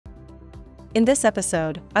In this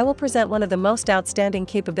episode, I will present one of the most outstanding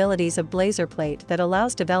capabilities of BlazorPlate that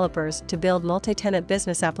allows developers to build multi-tenant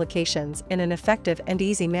business applications in an effective and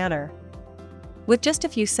easy manner. With just a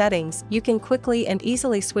few settings, you can quickly and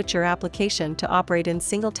easily switch your application to operate in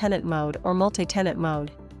single-tenant mode or multi-tenant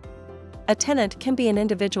mode. A tenant can be an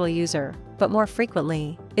individual user, but more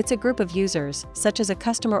frequently, it's a group of users, such as a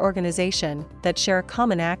customer organization, that share a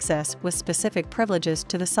common access with specific privileges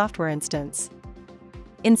to the software instance.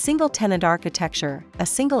 In single-tenant architecture, a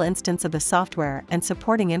single instance of the software and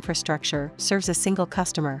supporting infrastructure serves a single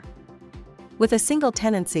customer. With a single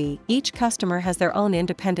tenancy, each customer has their own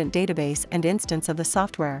independent database and instance of the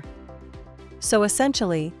software. So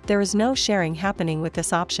essentially, there is no sharing happening with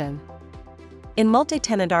this option. In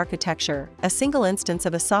multi-tenant architecture, a single instance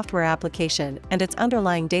of a software application and its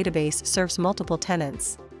underlying database serves multiple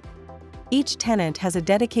tenants. Each tenant has a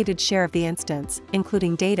dedicated share of the instance,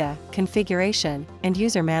 including data, configuration, and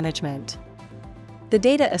user management. The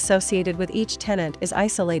data associated with each tenant is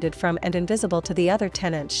isolated from and invisible to the other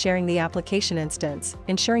tenant sharing the application instance,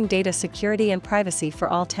 ensuring data security and privacy for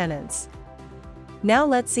all tenants. Now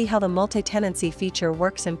let's see how the multi-tenancy feature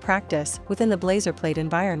works in practice within the BlazorPlate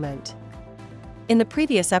environment. In the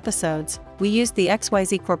previous episodes, we used the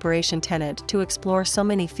XYZ Corporation tenant to explore so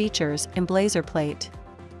many features in BlazorPlate.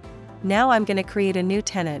 Now I'm going to create a new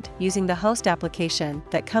tenant using the host application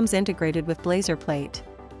that comes integrated with BlazorPlate.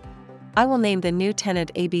 I will name the new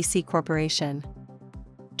tenant ABC Corporation.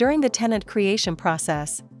 During the tenant creation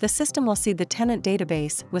process, the system will see the tenant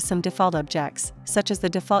database with some default objects, such as the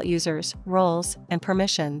default users, roles, and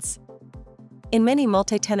permissions. In many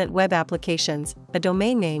multi-tenant web applications, a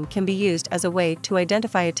domain name can be used as a way to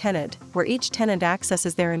identify a tenant, where each tenant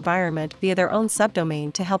accesses their environment via their own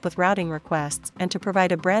subdomain to help with routing requests and to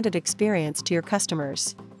provide a branded experience to your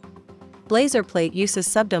customers. BlazorPlate uses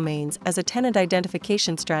subdomains as a tenant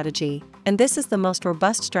identification strategy, and this is the most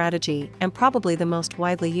robust strategy and probably the most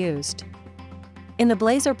widely used. In the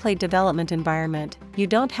BlazorPlate development environment, you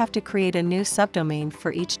don't have to create a new subdomain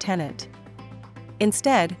for each tenant.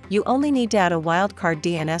 Instead, you only need to add a wildcard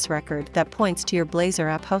DNS record that points to your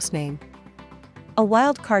Blazor app hostname. A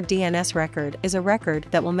wildcard DNS record is a record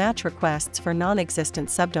that will match requests for non-existent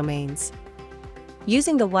subdomains.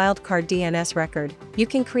 Using the wildcard DNS record, you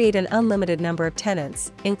can create an unlimited number of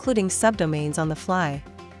tenants, including subdomains on the fly.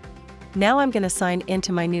 Now I'm going to sign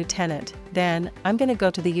into my new tenant, then I'm going to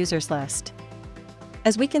go to the users list.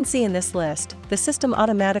 As we can see in this list, the system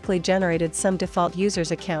automatically generated some default users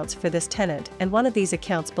accounts for this tenant, and one of these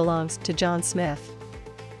accounts belongs to John Smith.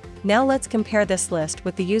 Now let's compare this list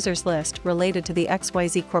with the users list related to the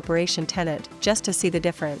XYZ Corporation tenant, just to see the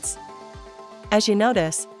difference. As you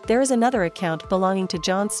notice, there is another account belonging to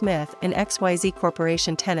John Smith in XYZ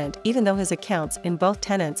Corporation tenant, even though his accounts in both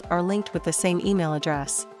tenants are linked with the same email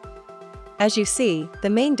address. As you see, the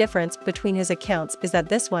main difference between his accounts is that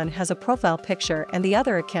this one has a profile picture and the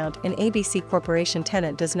other account in ABC Corporation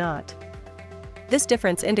tenant does not. This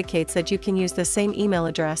difference indicates that you can use the same email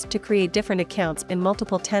address to create different accounts in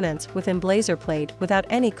multiple tenants within BlazorPlate without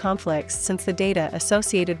any conflicts, since the data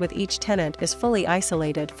associated with each tenant is fully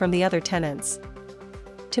isolated from the other tenants.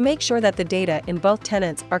 To make sure that the data in both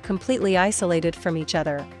tenants are completely isolated from each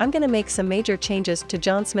other, I'm going to make some major changes to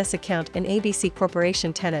John Smith's account in ABC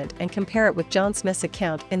Corporation tenant and compare it with John Smith's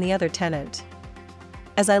account in the other tenant.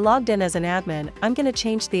 As I logged in as an admin, I'm going to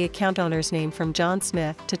change the account owner's name from John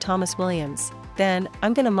Smith to Thomas Williams. Then,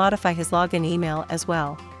 I'm going to modify his login email as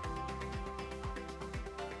well.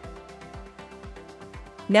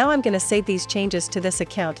 Now I'm going to save these changes to this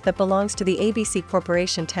account that belongs to the ABC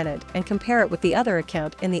Corporation tenant and compare it with the other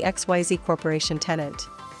account in the XYZ Corporation tenant.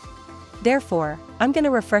 Therefore, I'm going to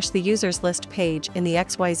refresh the users list page in the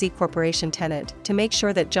XYZ Corporation tenant to make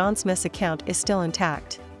sure that John Smith's account is still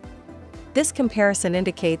intact. This comparison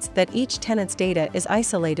indicates that each tenant's data is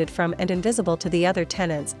isolated from and invisible to the other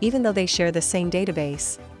tenants even though they share the same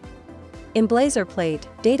database. In BlazorPlate,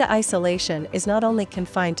 data isolation is not only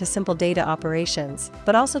confined to simple data operations,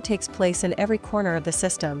 but also takes place in every corner of the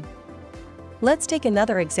system. Let's take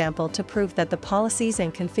another example to prove that the policies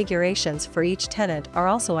and configurations for each tenant are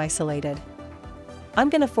also isolated. I'm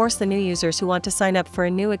going to force the new users who want to sign up for a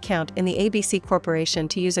new account in the ABC Corporation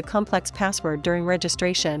to use a complex password during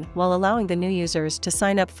registration, while allowing the new users to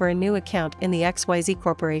sign up for a new account in the XYZ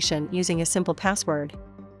Corporation using a simple password.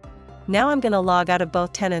 Now I'm going to log out of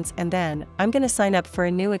both tenants and then, I'm going to sign up for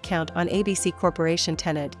a new account on ABC Corporation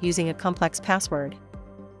tenant using a complex password.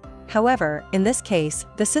 However, in this case,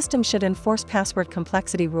 the system should enforce password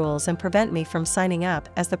complexity rules and prevent me from signing up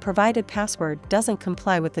as the provided password doesn't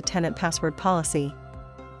comply with the tenant password policy.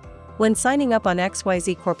 When signing up on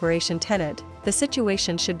XYZ Corporation tenant, the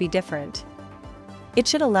situation should be different. It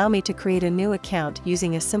should allow me to create a new account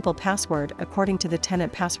using a simple password according to the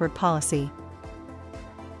tenant password policy.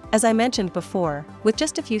 As I mentioned before, with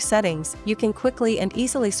just a few settings, you can quickly and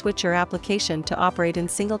easily switch your application to operate in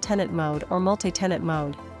single-tenant mode or multi-tenant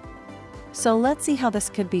mode. So let's see how this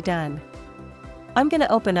could be done. I'm going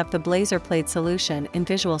to open up the BlazorPlate solution in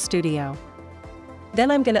Visual Studio.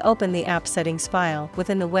 Then I'm going to open the app settings file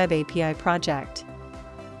within the Web API project.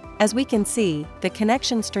 As we can see, the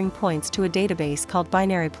connection string points to a database called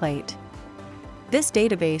BinaryPlate. This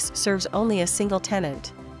database serves only a single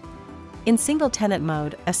tenant. In single-tenant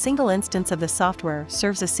mode, a single instance of the software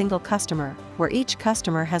serves a single customer, where each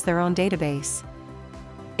customer has their own database.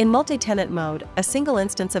 In multi-tenant mode, a single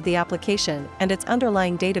instance of the application and its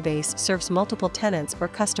underlying database serves multiple tenants or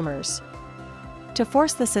customers. To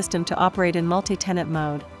force the system to operate in multi-tenant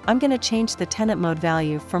mode, I'm going to change the tenant mode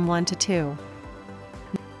value from 1 to 2.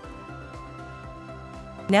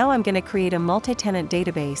 Now I'm going to create a multi-tenant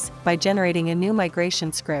database by generating a new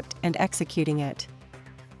migration script and executing it.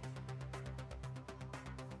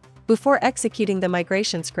 Before executing the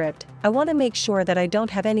migration script, I want to make sure that I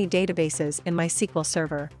don't have any databases in my SQL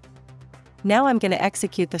Server. Now I'm going to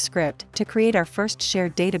execute the script to create our first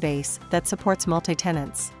shared database that supports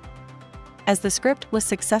multi-tenants. As the script was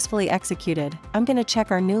successfully executed, I'm going to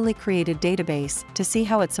check our newly created database to see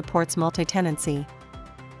how it supports multi-tenancy.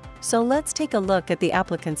 So let's take a look at the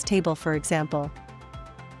applicants table, for example.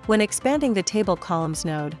 When expanding the table columns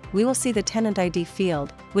node, we will see the tenant ID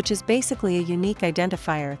field, which is basically a unique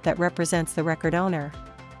identifier that represents the record owner.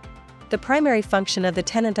 The primary function of the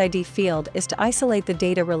tenant ID field is to isolate the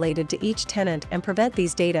data related to each tenant and prevent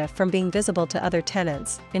these data from being visible to other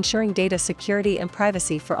tenants, ensuring data security and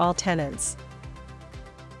privacy for all tenants.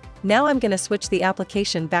 Now I'm going to switch the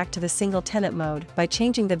application back to the single tenant mode by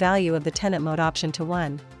changing the value of the tenant mode option to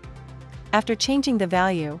 1. After changing the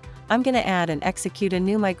value, I'm going to add and execute a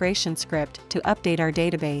new migration script to update our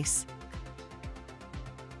database.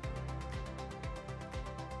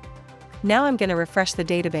 Now I'm going to refresh the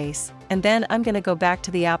database, and then I'm going to go back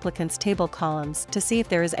to the applicants table columns to see if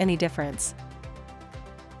there is any difference.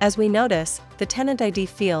 As we notice, the tenant ID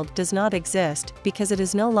field does not exist because it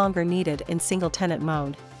is no longer needed in single tenant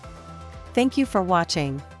mode. Thank you for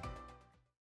watching.